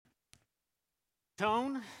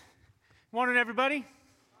Tone. Morning, everybody.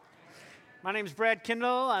 My name is Brad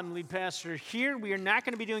Kindle. I'm lead pastor here. We are not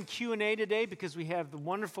going to be doing Q&A today because we have the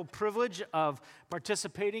wonderful privilege of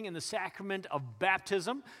participating in the sacrament of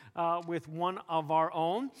baptism with one of our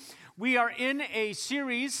own. We are in a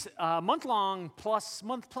series, month plus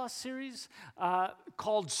series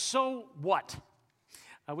called So What?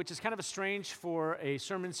 Which is kind of a strange for a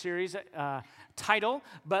sermon series title,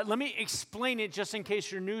 but let me explain it just in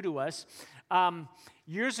case you're new to us.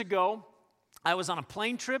 Years ago, I was on a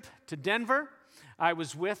plane trip to Denver. I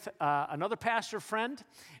was with another pastor friend,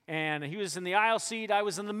 and he was in the aisle seat. I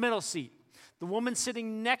was in the middle seat. The woman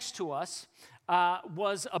sitting next to us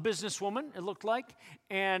was a businesswoman, it looked like,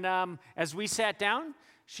 and as we sat down,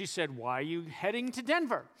 she said, "Why are you heading to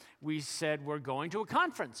Denver?" We said, "We're going to a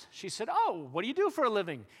conference." She said, "Oh, what do you do for a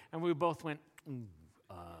living?" And we both went,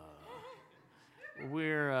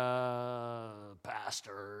 "We're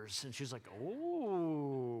pastors." And she's like,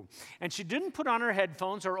 "Oh." And she didn't put on her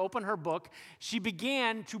headphones or open her book. She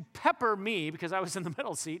began to pepper me, because I was in the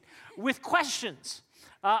middle seat, with questions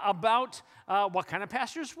about what kind of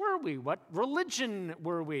pastors were we? What religion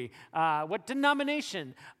were we? What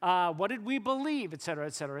denomination? What did we believe? Et cetera,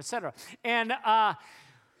 et cetera, et cetera. And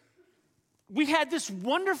we had this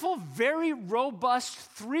wonderful, very robust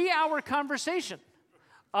 3-hour conversation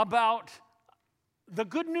about the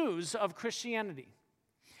good news of Christianity.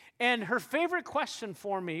 And her favorite question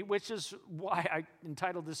for me, which is why I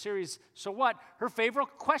entitled the series, So What? Her favorite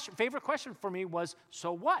question for me was,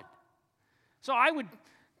 so what? So I would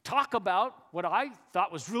talk about what I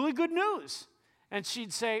thought was really good news. And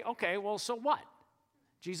she'd say, okay, well, so what?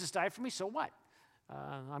 Jesus died for me, so what?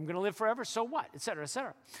 I'm going to live forever, so what? Et cetera, et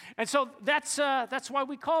cetera. And so that's why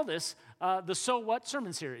we call this the So What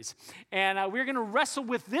sermon series. And we're going to wrestle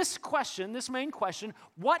with this question, this main question: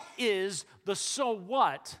 what is the so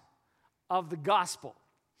what of the gospel?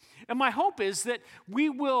 And my hope is that we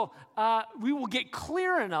will get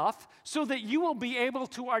clear enough so that you will be able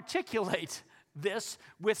to articulate this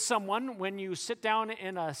with someone when you sit down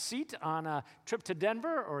in a seat on a trip to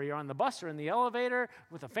Denver, or you're on the bus or in the elevator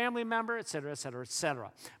with a family member, et cetera, et cetera, et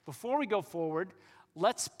cetera. Before we go forward,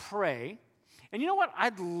 let's pray. And you know what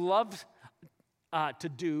I'd love to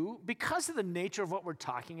do, because of the nature of what we're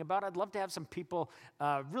talking about, I'd love to have some people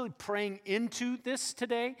really praying into this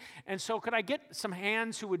today. And so could I get some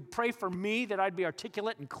hands who would pray for me that I'd be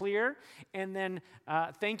articulate and clear? And then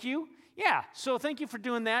thank you. Yeah, so thank you for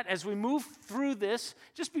doing that. As we move through this,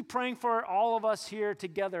 just be praying for all of us here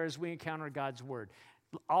together as we encounter God's word.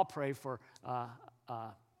 I'll pray for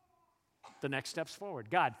the next steps forward.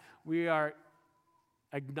 God, we are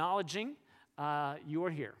acknowledging you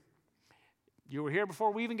are here. You were here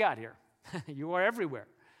before we even got here. You are everywhere.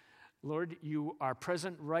 Lord, you are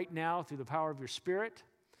present right now through the power of your Spirit.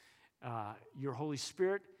 Your Holy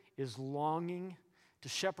Spirit is longing to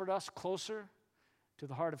shepherd us closer to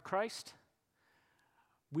the heart of Christ.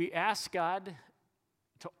 We ask God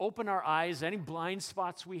to open our eyes, any blind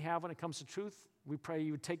spots we have when it comes to truth. We pray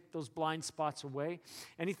you would take those blind spots away.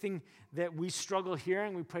 Anything that we struggle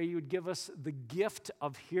hearing, we pray you would give us the gift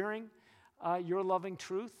of hearing your loving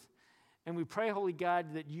truth. And we pray, Holy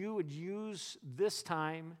God, that you would use this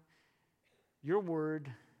time, your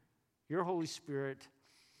word, your Holy Spirit,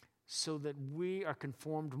 so that we are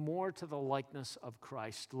conformed more to the likeness of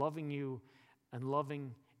Christ, loving you and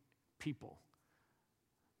loving people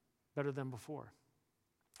better than before.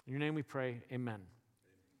 In your name we pray, amen.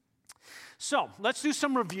 So, let's do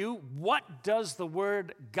some review. What does the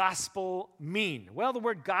word gospel mean? Well, the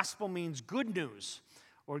word gospel means good news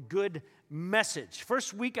or good message.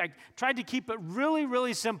 First week, I tried to keep it really,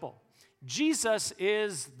 really simple. Jesus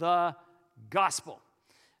is the gospel.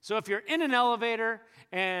 So if you're in an elevator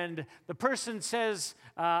and the person says,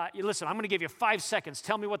 listen, I'm going to give you 5 seconds.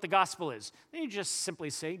 Tell me what the gospel is. Then you just simply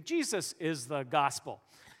say, Jesus is the gospel.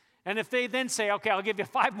 And if they then say, okay, I'll give you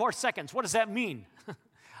 5 more seconds, what does that mean?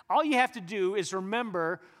 All you have to do is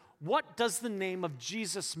remember, what does the name of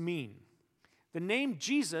Jesus mean? The name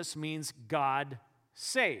Jesus means God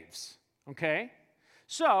saves, okay?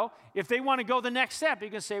 So if they want to go the next step, you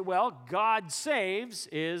can say, well, God saves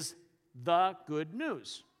is the good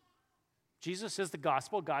news. Jesus is the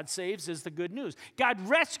gospel. God saves is the good news. God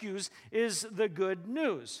rescues is the good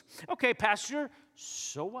news. Okay, Pastor,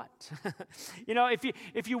 so what?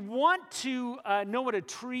 If you want to know what a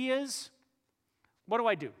tree is,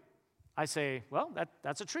 what do? I say, well,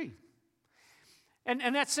 that's a tree.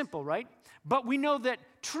 And that's simple, right? But we know that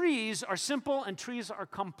trees are simple and trees are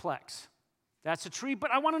complex. That's a tree,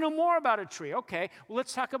 but I want to know more about a tree. Okay, well,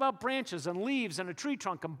 let's talk about branches and leaves and a tree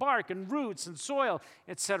trunk and bark and roots and soil,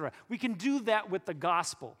 etc. We can do that with the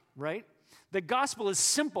gospel, right? The gospel is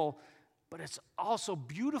simple, but it's also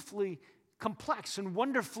beautifully complex and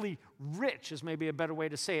wonderfully rich is maybe a better way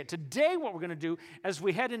to say it. Today, what we're going to do as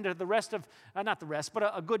we head into the rest of, not the rest,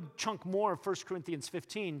 but a good chunk more of 1 Corinthians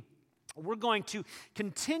 15, we're going to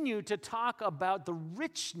continue to talk about the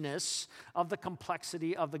richness of the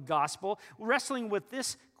complexity of the gospel, wrestling with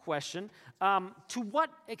this question, to what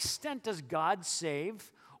extent does God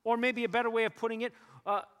save? Or maybe a better way of putting it,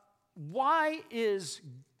 why is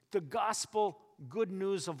the gospel good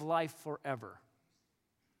news of life forever?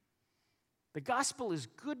 The gospel is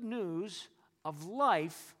good news of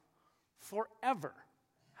life forever.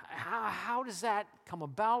 How does that come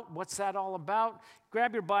about? What's that all about?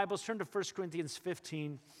 Grab your Bibles, turn to 1 Corinthians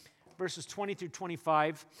 15, verses 20 through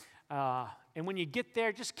 25. And when you get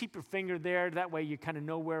there, just keep your finger there. That way you kind of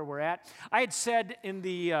know where we're at. I had said in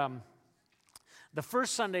the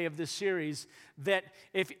first Sunday of this series that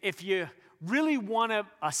if you really want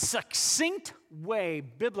a succinct way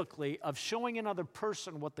biblically of showing another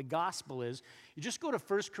person what the gospel is, you just go to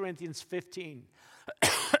 1 Corinthians 15.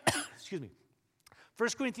 Excuse me. 1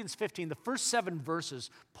 Corinthians 15, the first 7 verses,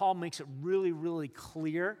 Paul makes it really, really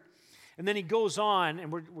clear. And then he goes on,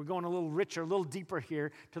 and we're going a little richer, a little deeper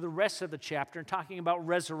here to the rest of the chapter and talking about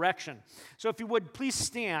resurrection. So if you would, please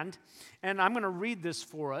stand, and I'm going to read this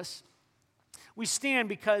for us. We stand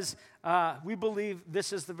because we believe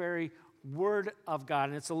this is the very Word of God,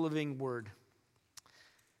 and it's a living Word.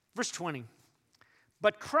 Verse 20,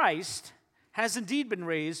 but Christ has indeed been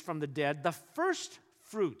raised from the dead, the first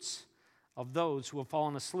fruits of those who have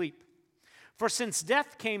fallen asleep. For since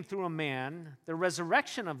death came through a man, the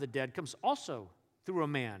resurrection of the dead comes also through a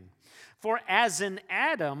man. For as in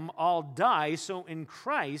Adam all die, so in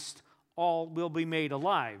Christ all will be made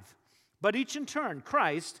alive. But each in turn,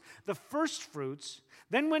 Christ, the first fruits,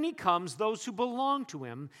 then when he comes, those who belong to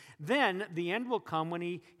him, then the end will come when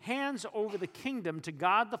he hands over the kingdom to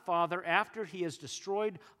God the Father after he has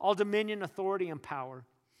destroyed all dominion, authority, and power.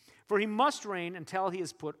 For he must reign until he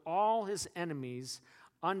has put all his enemies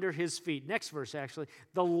under his feet. Next verse, actually.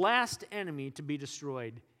 The last enemy to be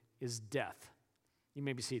destroyed is death. You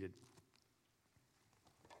may be seated.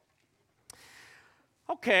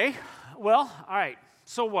 Okay, well, all right.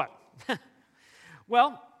 So what?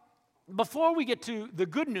 Well, before we get to the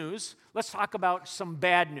good news, let's talk about some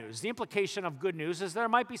bad news. The implication of good news is there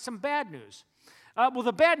might be some bad news. Well,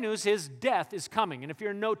 the bad news is death is coming. And if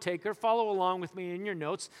you're a note taker, follow along with me in your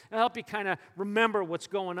notes. It'll help you kind of remember what's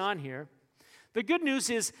going on here. The good news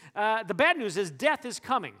is, the bad news is death is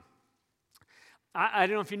coming. I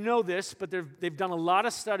don't know if you know this, but they've done a lot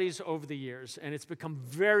of studies over the years, and it's become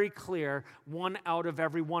very clear 1 out of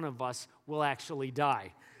every one of us will actually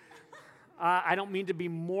die. I don't mean to be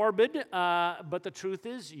morbid, but the truth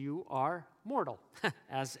is you are mortal,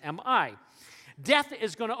 as am I. Death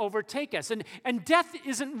is going to overtake us. And death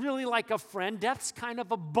isn't really like a friend. Death's kind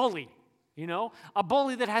of a bully, you know, a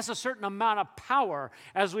bully that has a certain amount of power.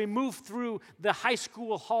 As we move through the high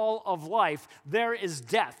school hall of life, there is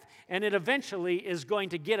death. And it eventually is going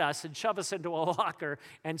to get us and shove us into a locker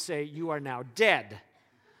and say, you are now dead.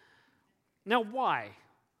 Now, why?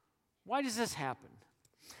 Why does this happen?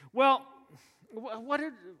 Well, what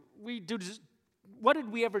did we do? What did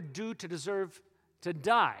we ever do to deserve to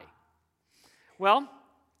die? Well,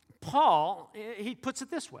 Paul, he puts it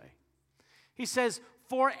this way. He says,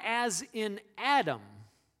 for as in Adam,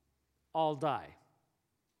 all die.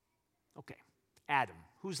 Okay, Adam.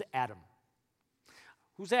 Who's Adam?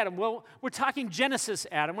 Who's Adam? Well, we're talking Genesis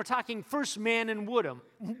Adam. We're talking first man and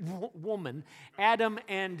woman, Adam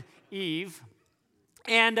and Eve.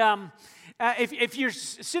 And if you're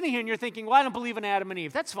sitting here and you're thinking, well, I don't believe in Adam and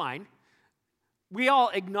Eve, that's fine. We all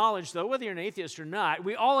acknowledge, though, whether you're an atheist or not,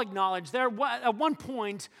 we all acknowledge there at one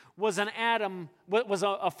point was an Adam, was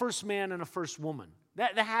a first man and a first woman.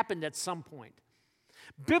 That happened at some point.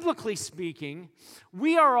 Biblically speaking,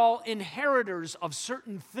 we are all inheritors of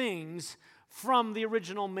certain things from the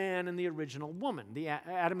original man and the original woman, the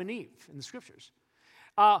Adam and Eve in the Scriptures.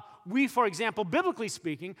 We, for example, biblically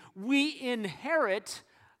speaking, we inherit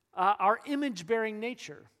our image-bearing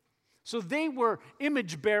nature. So they were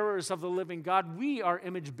image bearers of the living God. We are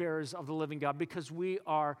image bearers of the living God because we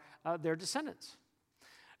are their descendants.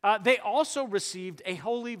 They also received a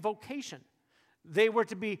holy vocation. They were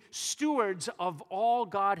to be stewards of all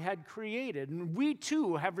God had created. And we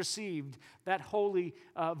too have received that holy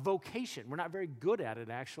vocation. We're not very good at it,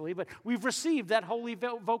 actually, but we've received that holy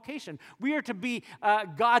vocation. We are to be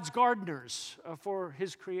God's gardeners for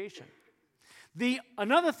his creation.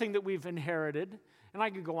 Another thing that we've inherited, and I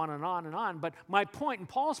could go on and on, but my point and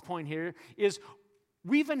Paul's point here is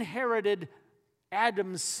we've inherited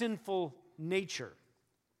Adam's sinful nature.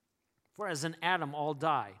 For as in Adam all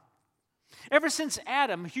die. Ever since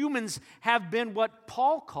Adam, humans have been what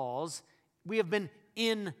Paul calls, we have been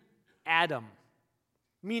in Adam,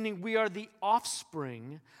 meaning we are the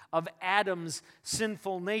offspring of Adam's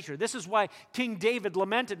sinful nature. This is why King David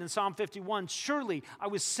lamented in Psalm 51, "Surely I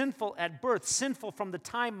was sinful at birth, sinful from the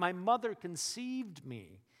time my mother conceived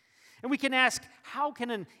me." And we can ask, how can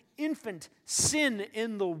an infant sin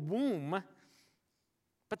in the womb?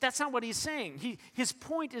 But that's not what he's saying. His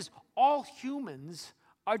point is all humans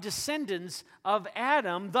are descendants of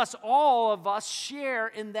Adam, thus all of us share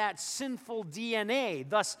in that sinful DNA.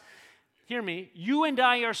 Thus, hear me, you and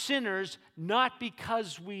I are sinners not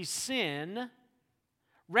because we sin.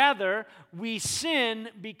 Rather, we sin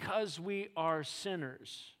because we are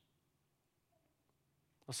sinners.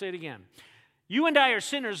 I'll say it again. You and I are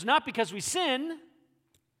sinners not because we sin.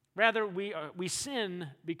 Rather, we sin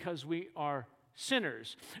because we are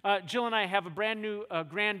sinners. Jill and I have a brand new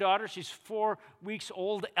granddaughter. She's 4 weeks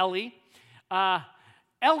old, Ellie.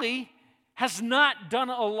 Ellie has not done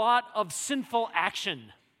a lot of sinful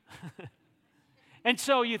action. And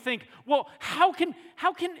so you think, well, how can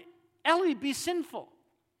Ellie be sinful?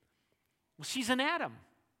 Well, she's an Adam,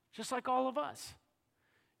 just like all of us.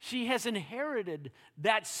 She has inherited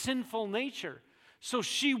that sinful nature. So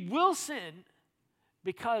she will sin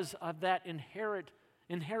because of that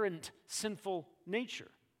inherent sinful nature,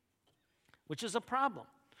 which is a problem.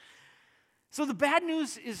 So the bad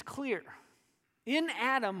news is clear. In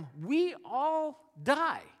Adam, we all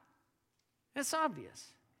die. It's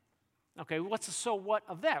obvious. Okay, what's the so what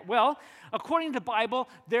of that? Well, according to the Bible,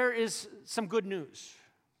 there is some good news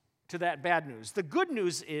to that bad news. The good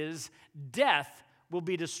news is death will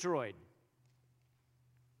be destroyed.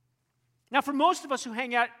 Now, for most of us who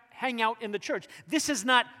hang out in the church, this is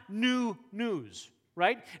not new news,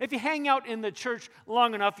 right? If you hang out in the church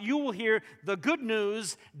long enough, you will hear the good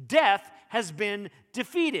news: death has been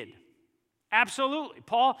defeated. Absolutely.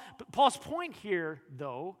 Paul's point here,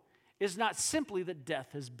 though, is not simply that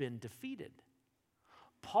death has been defeated.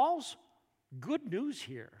 Paul's good news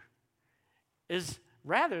here is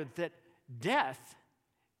rather that death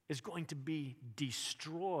is going to be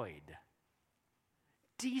destroyed.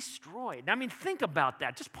 Destroyed. I mean, think about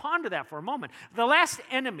that. Just ponder that for a moment. The last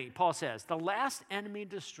enemy, Paul says, the last enemy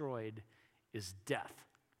destroyed is death,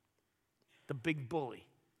 the big bully.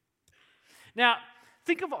 Now,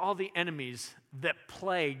 think of all the enemies that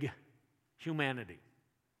plague humanity.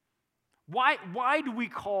 Why do we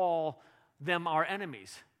call them our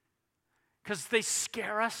enemies? Because they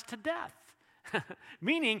scare us to death.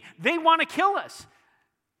 Meaning, they want to kill us.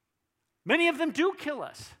 Many of them do kill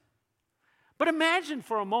us. But imagine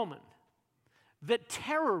for a moment that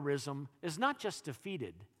terrorism is not just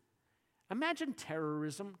defeated. Imagine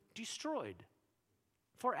terrorism destroyed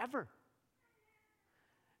forever.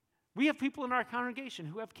 We have people in our congregation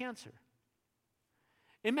who have cancer.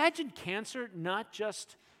 Imagine cancer not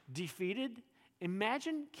just defeated,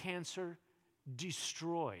 imagine cancer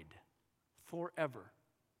destroyed forever.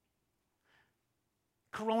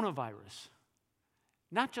 Coronavirus,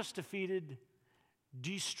 not just defeated,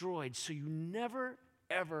 destroyed, so you never,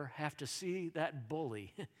 ever have to see that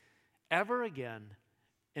bully ever again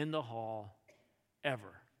in the hall,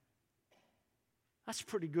 ever. That's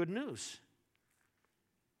pretty good news.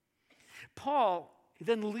 Paul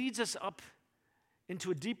then leads us up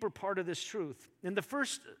into a deeper part of this truth. In the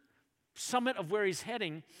first summit of where he's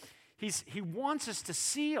heading, he wants us to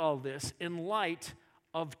see all this in light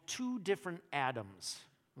of two different Adams,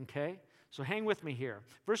 okay? So hang with me here.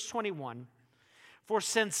 Verse 21, for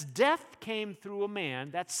since death came through a man,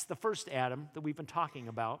 that's the first Adam that we've been talking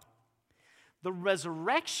about, the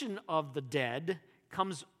resurrection of the dead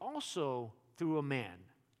comes also through a man.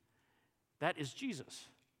 That is Jesus.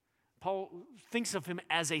 Paul thinks of him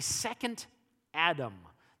as a second Adam,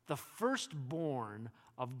 the firstborn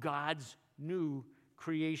of God's new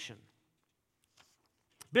creation.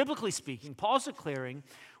 Biblically speaking, Paul's declaring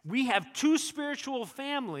we have two spiritual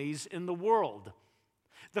families in the world.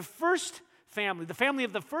 The first family, the family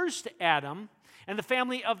of the first Adam, and the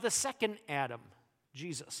family of the second Adam,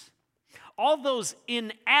 Jesus. All those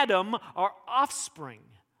in Adam are offspring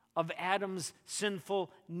of Adam's sinful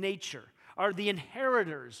nature, are the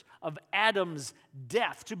inheritors of Adam's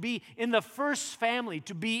death. To be in the first family,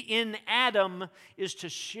 to be in Adam, is to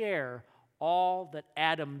share all that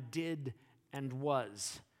Adam did and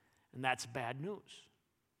was. And that's bad news.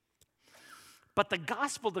 But the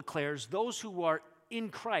gospel declares those who are in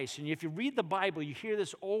Christ, and if you read the Bible, you hear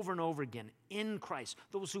this over and over again, in Christ,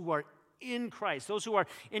 those who are in Christ, those who are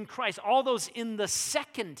in Christ, all those in the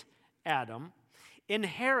second Adam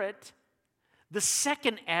inherit the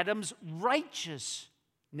second Adam's righteous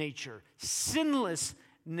nature, sinless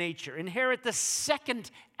nature, inherit the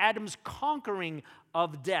second Adam's conquering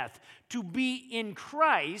of death. To be in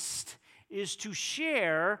Christ is to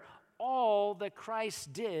share all that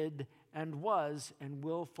Christ did and was and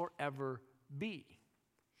will forever be.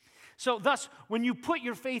 So thus, when you put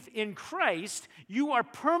your faith in Christ, you are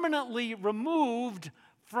permanently removed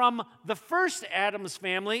from the first Adam's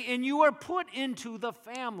family, and you are put into the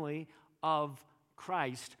family of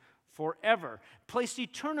Christ forever. Placed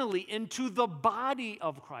eternally into the body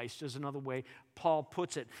of Christ is another way Paul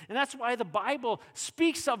puts it. And that's why the Bible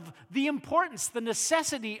speaks of the importance, the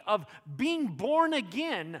necessity of being born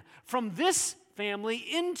again from this family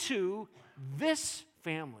into this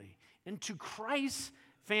family, into Christ's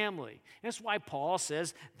family. And that's why Paul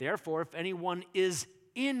says, therefore, if anyone is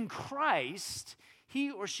in Christ, he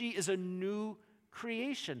or she is a new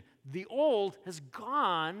creation. The old has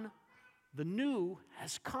gone, the new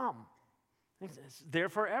has come. It's there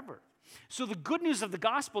forever. So the good news of the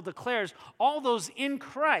gospel declares all those in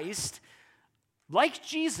Christ, like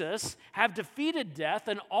Jesus, have defeated death,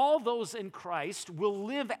 and all those in Christ will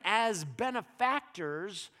live as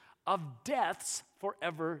benefactors of death's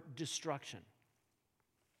forever destruction.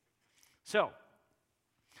 So,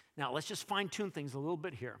 now let's just fine-tune things a little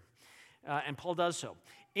bit here. And Paul does so.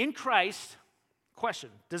 In Christ,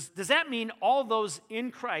 question, does that mean all those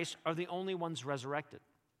in Christ are the only ones resurrected?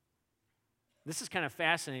 This is kind of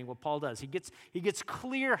fascinating what Paul does. He gets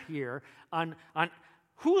clear here on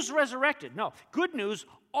who's resurrected. No, good news,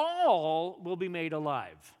 all will be made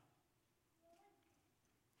alive.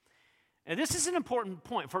 And this is an important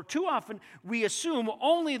point, for too often we assume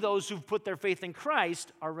only those who've put their faith in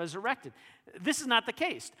Christ are resurrected. This is not the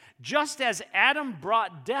case. Just as Adam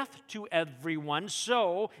brought death to everyone,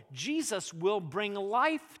 so Jesus will bring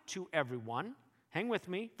life to everyone. Hang with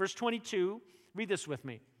me. Verse 22, read this with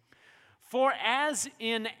me. For as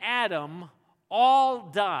in Adam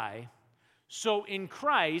all die, so in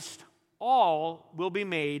Christ all will be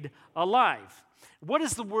made alive. What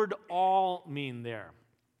does the word all mean there?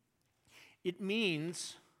 It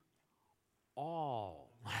means all.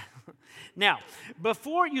 Now,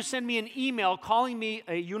 before you send me an email calling me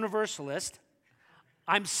a universalist,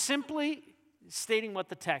 I'm simply stating what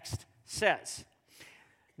the text says.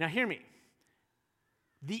 Now, hear me.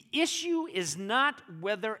 The issue is not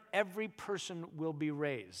whether every person will be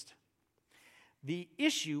raised. The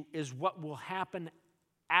issue is what will happen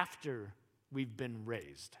after we've been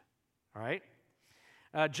raised. All right?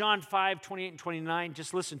 John 5, 28 and 29,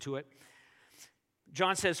 just listen to it.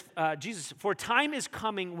 John says, Jesus, for time is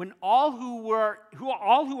coming when all who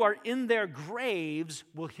are in their graves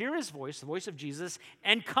will hear his voice, the voice of Jesus,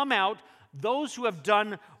 and come out. Those who have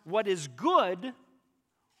done what is good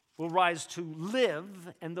will rise to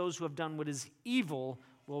live, and those who have done what is evil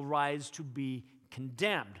will rise to be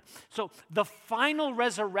condemned. So the final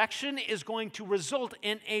resurrection is going to result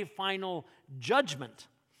in a final judgment.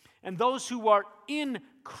 And those who are in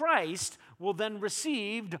Christ will then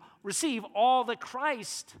receive all that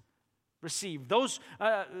Christ received.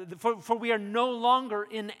 For we are no longer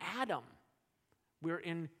in Adam. We're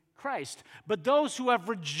in Christ. But those who have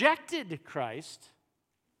rejected Christ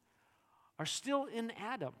are still in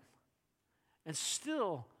Adam and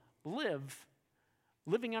still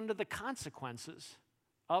living under the consequences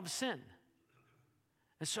of sin.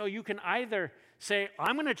 And so you can either say,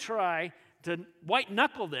 I'm going to try to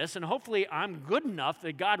white-knuckle this, and hopefully I'm good enough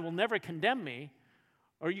that God will never condemn me,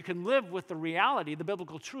 or you can live with the reality, the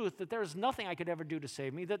biblical truth, that there is nothing I could ever do to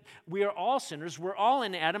save me, that we are all sinners, we're all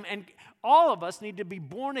in Adam, and all of us need to be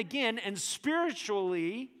born again and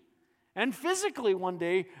spiritually and physically one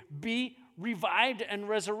day be revived and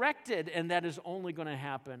resurrected, and that is only going to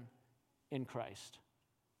happen in Christ.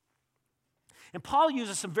 And Paul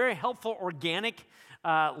uses some very helpful organic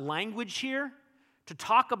language here to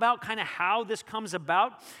talk about kind of how this comes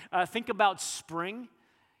about. Think about spring.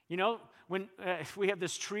 You know, when we have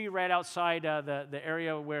this tree right outside the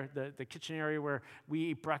area where, the kitchen area where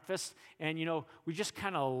we eat breakfast, and, you know, we just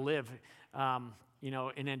kind of live,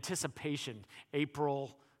 in anticipation.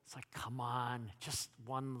 April, it's like, come on, just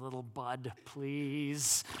one little bud,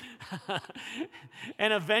 please.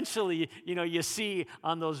 And eventually, you see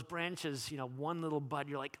on those branches, one little bud,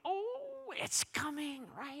 you're like, oh, it's coming,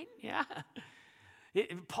 right? Yeah.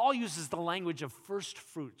 Paul uses the language of first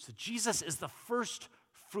fruits. Jesus is the first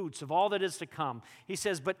fruits of all that is to come. He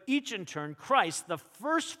says, but each in turn, Christ, the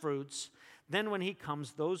first fruits, then when he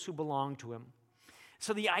comes, those who belong to him.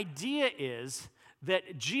 So the idea is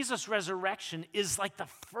that Jesus' resurrection is like the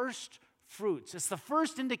first fruits. It's the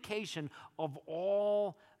first indication of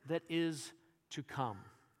all that is to come.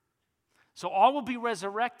 So all will be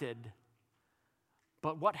resurrected,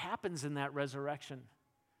 But what happens in that resurrection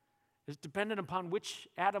is dependent upon which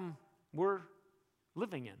Adam we're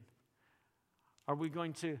living in. Are we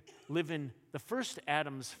going to live in the first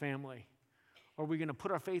Adam's family? Or are we going to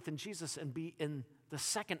put our faith in Jesus and be in the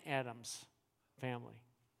second Adam's family?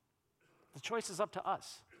 The choice is up to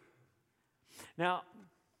us. Now,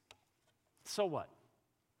 so what?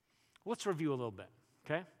 Let's review a little bit,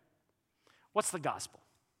 okay? What's the gospel?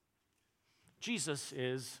 Jesus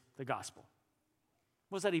is the gospel.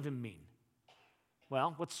 What does that even mean?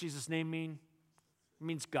 Well, what's Jesus' name mean? It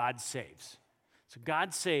means God saves. So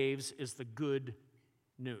God saves is the good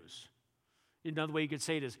news. Another way you could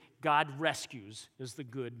say it is God rescues is the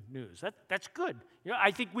good news. That's good. You know,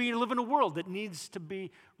 I think we live in a world that needs to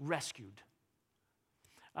be rescued.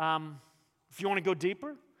 If you want to go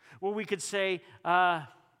deeper, well, we could say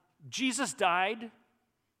Jesus died,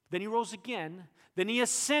 then he rose again, then he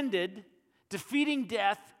ascended, defeating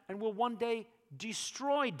death, and will one day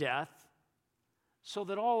destroy death so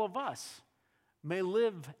that all of us may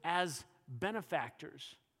live as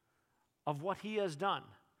benefactors of what he has done,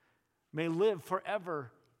 may live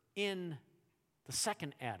forever in the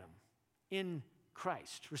second Adam, in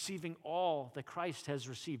Christ, receiving all that Christ has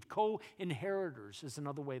received. Co-inheritors is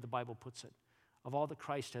another way the Bible puts it, of all that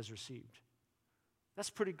Christ has received. That's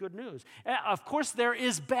pretty good news. Of course, there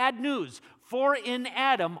is bad news. For in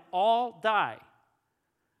Adam all die.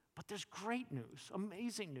 But there's great news,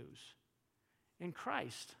 amazing news. In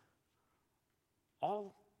Christ,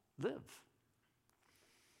 all live.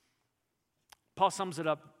 Paul sums it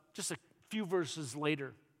up just a few verses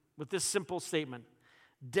later with this simple statement: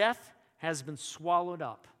 death has been swallowed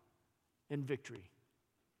up in victory.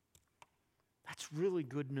 That's really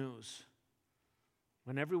good news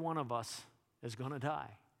when every one of us is going to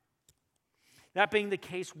die. That being the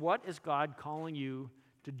case, what is God calling you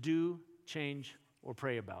to do, change, or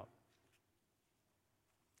pray about?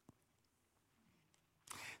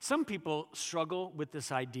 Some people struggle with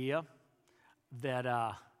this idea that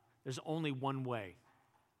there's only one way.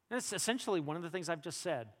 And it's essentially one of the things I've just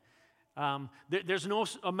said. There's no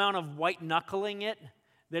amount of white-knuckling it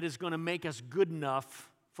that is going to make us good enough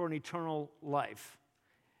for an eternal life.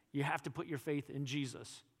 You have to put your faith in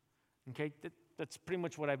Jesus. Okay? That's pretty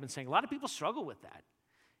much what I've been saying. A lot of people struggle with that.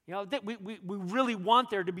 You know, we really want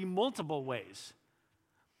there to be multiple ways.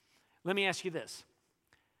 Let me ask you this.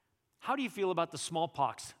 How do you feel about the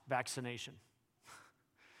smallpox vaccination?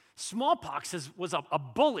 Smallpox was a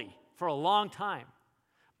bully for a long time.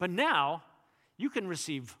 But now, you can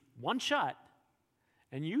receive one shot,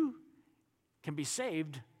 and you can be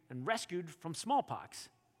saved and rescued from smallpox.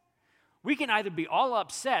 We can either be all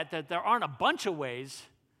upset that there aren't a bunch of ways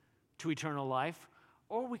to eternal life,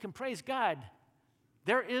 or we can praise God.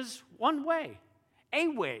 There is one way, a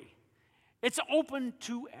way. It's open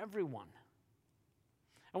to everyone.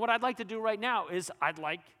 And what I'd like to do right now is I'd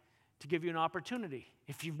like to give you an opportunity.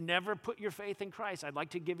 If you've never put your faith in Christ, I'd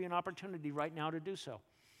like to give you an opportunity right now to do so.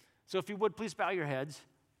 So if you would, please bow your heads.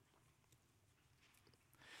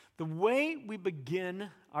 The way we begin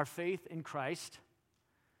our faith in Christ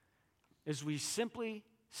is we simply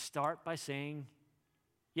start by saying,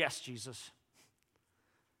 "Yes, Jesus."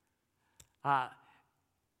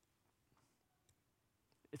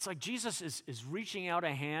 It's like Jesus is reaching out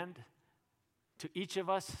a hand to each of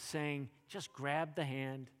us saying, just grab the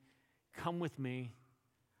hand, come with me.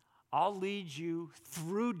 I'll lead you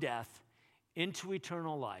through death into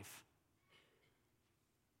eternal life.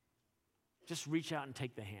 Just reach out and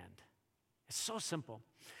take the hand. It's so simple.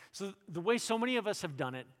 So the way so many of us have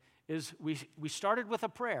done it is we started with a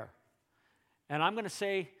prayer. And I'm going to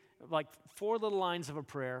say like 4 little lines of a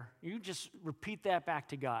prayer. You just repeat that back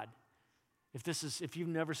to God. If you've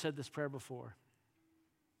never said this prayer before.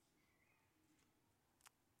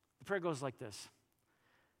 The prayer goes like this.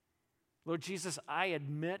 Lord Jesus, I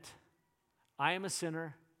admit I am a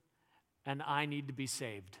sinner and I need to be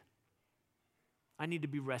saved. I need to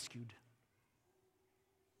be rescued.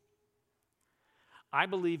 I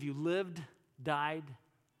believe you lived, died,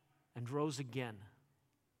 and rose again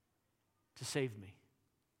to save me.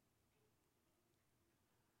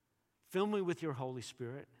 Fill me with your Holy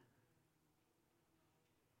Spirit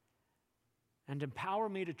and empower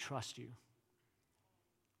me to trust you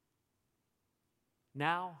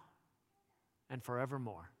now and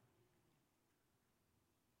forevermore.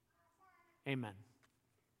 Amen.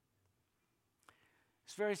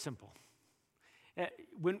 It's very simple.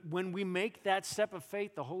 When we make that step of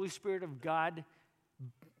faith, the Holy Spirit of God,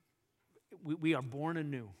 we are born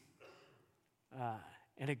anew.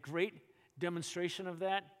 And a great demonstration of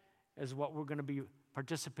that is what we're going to be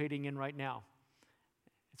participating in right now.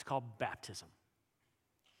 It's called baptism.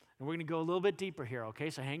 And we're going to go a little bit deeper here,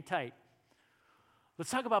 okay? So hang tight.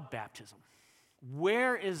 Let's talk about baptism.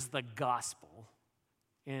 Where is the gospel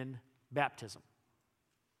in baptism?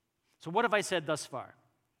 So what have I said thus far?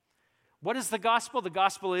 What is the gospel? The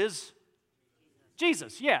gospel is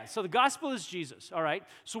Jesus. Yeah, so the gospel is Jesus, all right?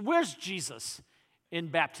 So where's Jesus in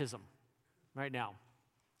baptism right now?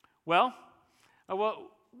 Well,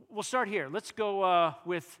 we'll start here. Let's go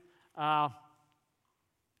with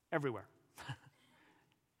everywhere.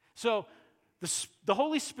 So the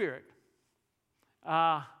Holy Spirit,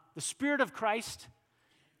 the Spirit of Christ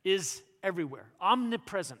is everywhere,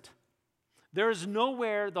 omnipresent. There is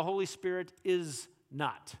nowhere the Holy Spirit is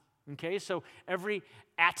not. Okay, so every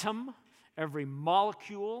atom, every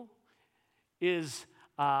molecule is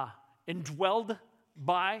indwelled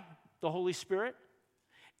by the Holy Spirit.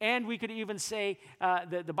 And we could even say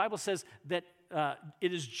that the Bible says that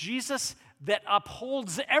it is Jesus that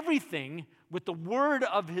upholds everything with the word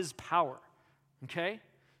of his power. Okay?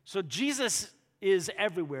 So Jesus is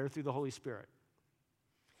everywhere through the Holy Spirit.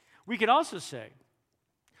 We could also say,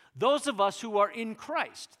 those of us who are in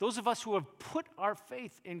Christ, those of us who have put our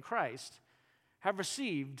faith in Christ, have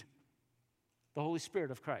received the Holy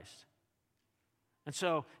Spirit of Christ. And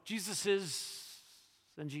so Jesus is,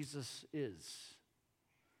 and Jesus is.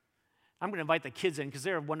 I'm going to invite the kids in because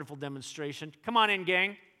they're a wonderful demonstration. Come on in,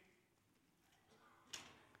 gang.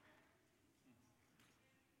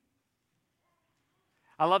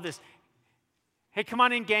 I love this. Hey, come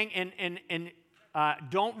on in, gang, and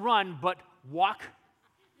don't run, but walk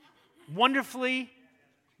wonderfully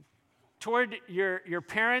toward your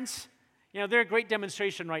parents. You know, they're a great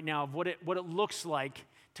demonstration right now of what it looks like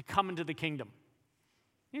to come into the kingdom.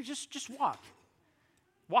 You know, just walk.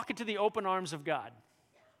 Walk into the open arms of God.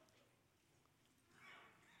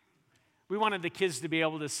 We wanted the kids to be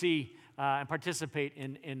able to see and participate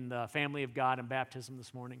in the family of God and baptism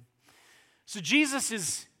this morning. So Jesus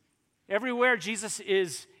is everywhere. Jesus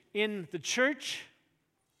is in the church,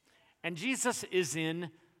 and Jesus is in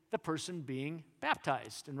the person being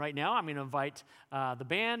baptized. And right now, I'm going to invite the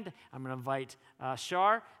band. I'm going to invite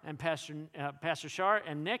Shar and Pastor Shar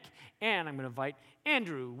and Nick, and I'm going to invite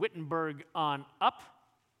Andrew Wittenberg on up.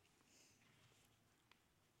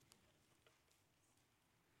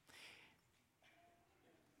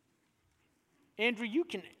 Andrew,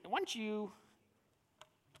 why don't you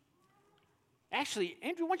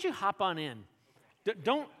hop on in?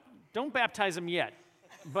 Don't baptize him yet,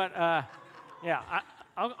 but yeah,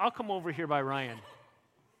 I'll come over here by Ryan.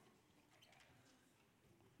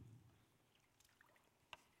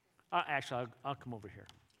 Actually, I'll come over here.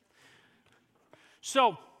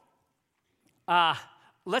 So,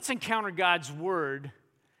 let's encounter God's word,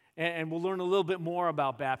 and we'll learn a little bit more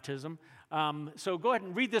about baptism. So go ahead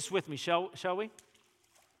and read this with me, shall we?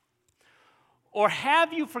 Or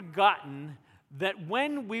have you forgotten that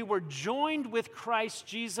when we were joined with Christ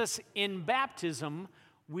Jesus in baptism,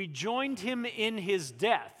 we joined him in his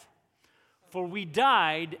death? For we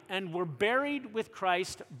died and were buried with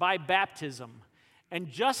Christ by baptism. And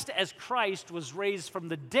just as Christ was raised from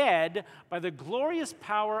the dead by the glorious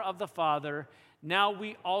power of the Father, now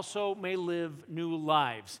we also may live new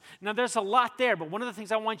lives. Now, there's a lot there, but one of the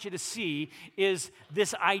things I want you to see is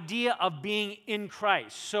this idea of being in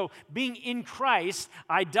Christ. So, being in Christ,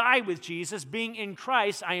 I die with Jesus. Being in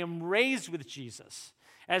Christ, I am raised with Jesus.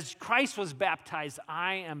 As Christ was baptized,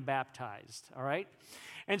 I am baptized, all right?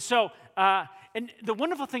 And so, and the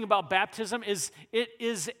wonderful thing about baptism is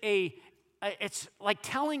it's like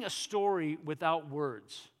telling a story without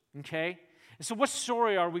words, okay? So what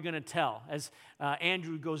story are we going to tell as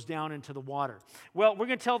Andrew goes down into the water? Well, we're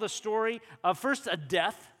going to tell the story of first a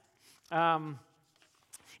death.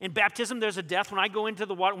 In baptism, there's a death. When I go into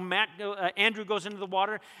the water, when Andrew goes into the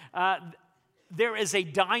water, there is a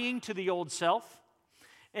dying to the old self,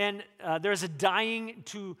 and there's a dying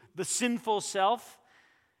to the sinful self.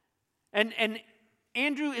 And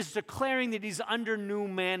Andrew is declaring that he's under new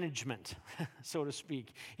management, so to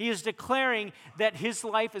speak. He is declaring that his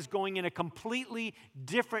life is going in a completely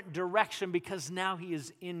different direction because now he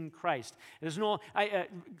is in Christ. There's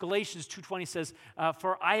Galatians 2:20 says,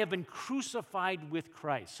 "For I have been crucified with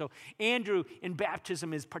Christ." So Andrew in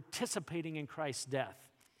baptism is participating in Christ's death.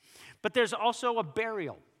 But there's also a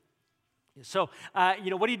burial. So,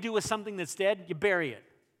 what do you do with something that's dead? You bury it,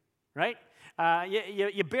 right?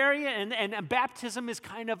 You bury it, and baptism is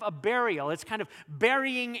kind of a burial. It's kind of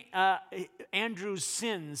burying Andrew's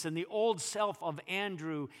sins and the old self of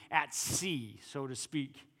Andrew at sea, so to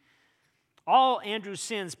speak. All Andrew's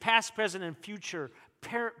sins, past, present, and future,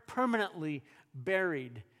 permanently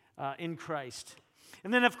buried in Christ.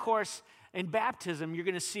 And then, of course, in baptism, you're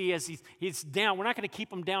going to see as he's down, we're not going to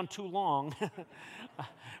keep him down too long.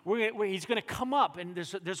 He's going to come up, and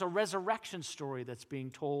there's a resurrection story that's being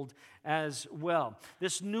told as well.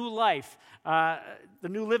 This new life, the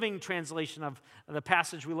New Living Translation of the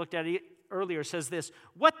passage we looked at earlier says this: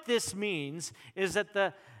 what this means is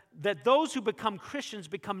that those who become Christians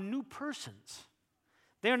become new persons.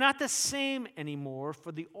 They are not the same anymore,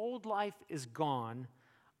 for the old life is gone.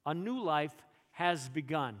 A new life has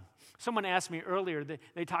begun. Someone asked me earlier, they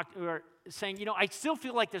were saying, I still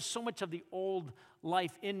feel like there's so much of the old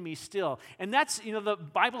life in me still. And that's, the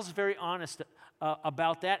Bible's very honest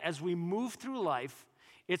about that. As we move through life,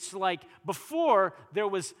 it's like before there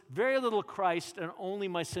was very little Christ and only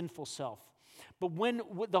my sinful self. But when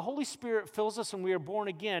the Holy Spirit fills us and we are born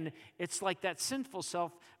again, it's like that sinful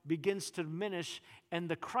self begins to diminish and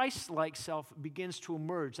the Christ-like self begins to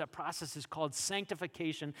emerge. That process is called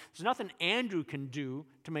sanctification. There's nothing Andrew can do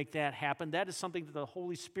to make that happen. That is something that the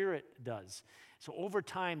Holy Spirit does. So over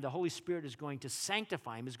time, the Holy Spirit is going to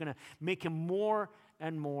sanctify him, is going to make him more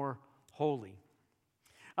and more holy.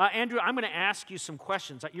 Andrew, I'm going to ask you some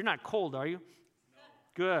questions. You're not cold, are you? No.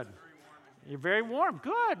 Good. You're very warm.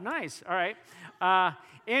 Good, nice. All right.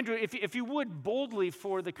 Andrew, if you would boldly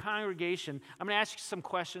for the congregation, I'm going to ask you some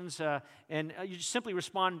questions, and you just simply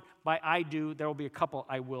respond by I do. There will be a couple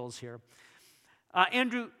I wills here.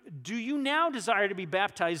 Andrew, do you now desire to be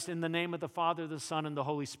baptized in the name of the Father, the Son, and the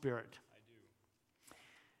Holy Spirit? I do.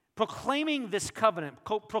 Proclaiming this covenant,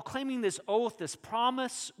 proclaiming this oath, this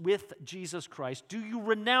promise with Jesus Christ, do you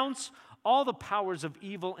renounce all the powers of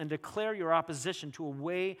evil and declare your opposition to a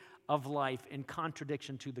way of life in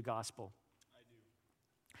contradiction to the gospel? I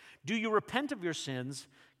do. Do you repent of your sins,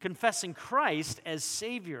 confessing Christ as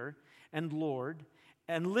Savior and Lord,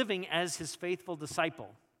 and living as his faithful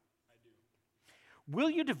disciple? I do. Will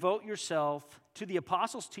you devote yourself to the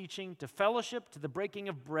apostles' teaching, to fellowship, to the breaking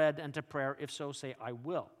of bread, and to prayer? If so, say, I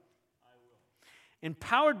will.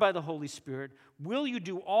 Empowered by the Holy Spirit, will you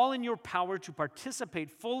do all in your power to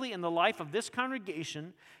participate fully in the life of this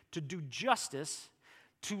congregation, to do justice,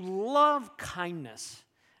 to love kindness,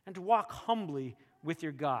 and to walk humbly with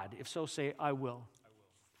your God? If so, say, I will.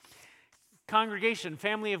 Congregation,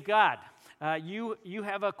 family of God, you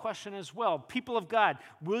have a question as well. People of God,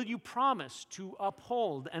 will you promise to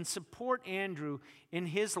uphold and support Andrew in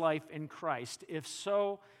his life in Christ? If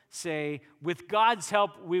so, say, with God's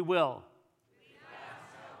help, we will.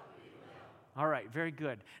 All right, very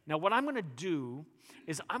good. Now, what I'm going to do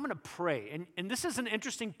is I'm going to pray. And this is an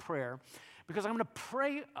interesting prayer because I'm going to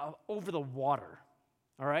pray over the water.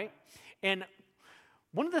 All right? And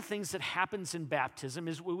one of the things that happens in baptism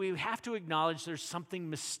is we have to acknowledge there's something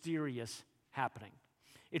mysterious happening.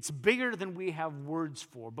 It's bigger than we have words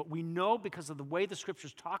for, but we know because of the way the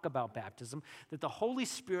scriptures talk about baptism that the Holy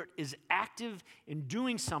Spirit is active in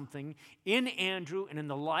doing something in Andrew and in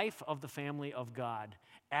the life of the family of God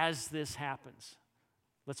as this happens.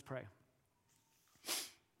 Let's pray.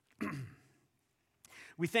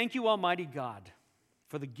 We thank you, Almighty God,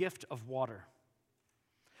 for the gift of water.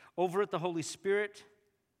 Over it, the Holy Spirit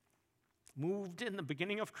moved in the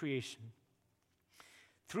beginning of creation.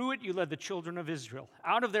 Through it, you led the children of Israel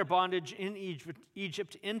out of their bondage in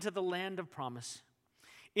Egypt into the land of promise.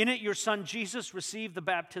 In it, your son Jesus received the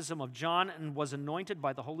baptism of John and was anointed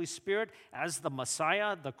by the Holy Spirit as the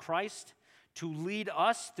Messiah, the Christ, to lead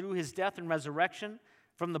us through his death and resurrection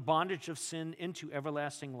from the bondage of sin into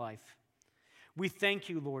everlasting life. We thank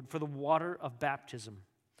you, Lord, for the water of baptism.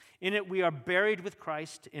 In it, we are buried with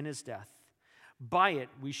Christ in his death. By it,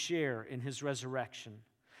 we share in his resurrection.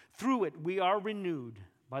 Through it, we are renewed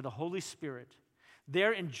by the Holy Spirit.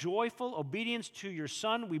 There, in joyful obedience to your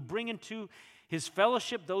Son, we bring into his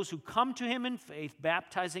fellowship those who come to him in faith,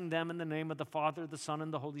 baptizing them in the name of the Father, the Son,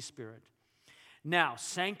 and the Holy Spirit. Now,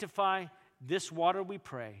 sanctify this water, we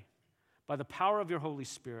pray, by the power of your Holy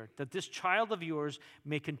Spirit, that this child of yours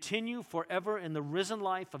may continue forever in the risen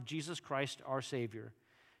life of Jesus Christ, our Savior.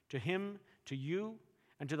 To him, to you,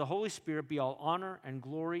 and to the Holy Spirit be all honor and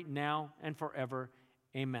glory now and forever.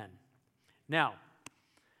 Amen. Now,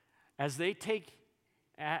 as they take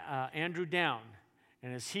Andrew down,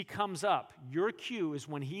 and as he comes up, your cue is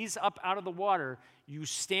when he's up out of the water, you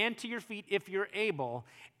stand to your feet if you're able,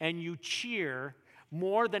 and you cheer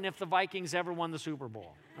more than if the Vikings ever won the Super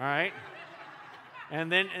Bowl. All right?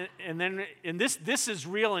 And this is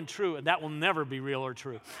real and true, and that will never be real or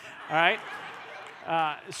true. All right?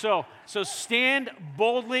 So stand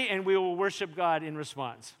boldly, and we will worship God in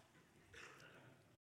response.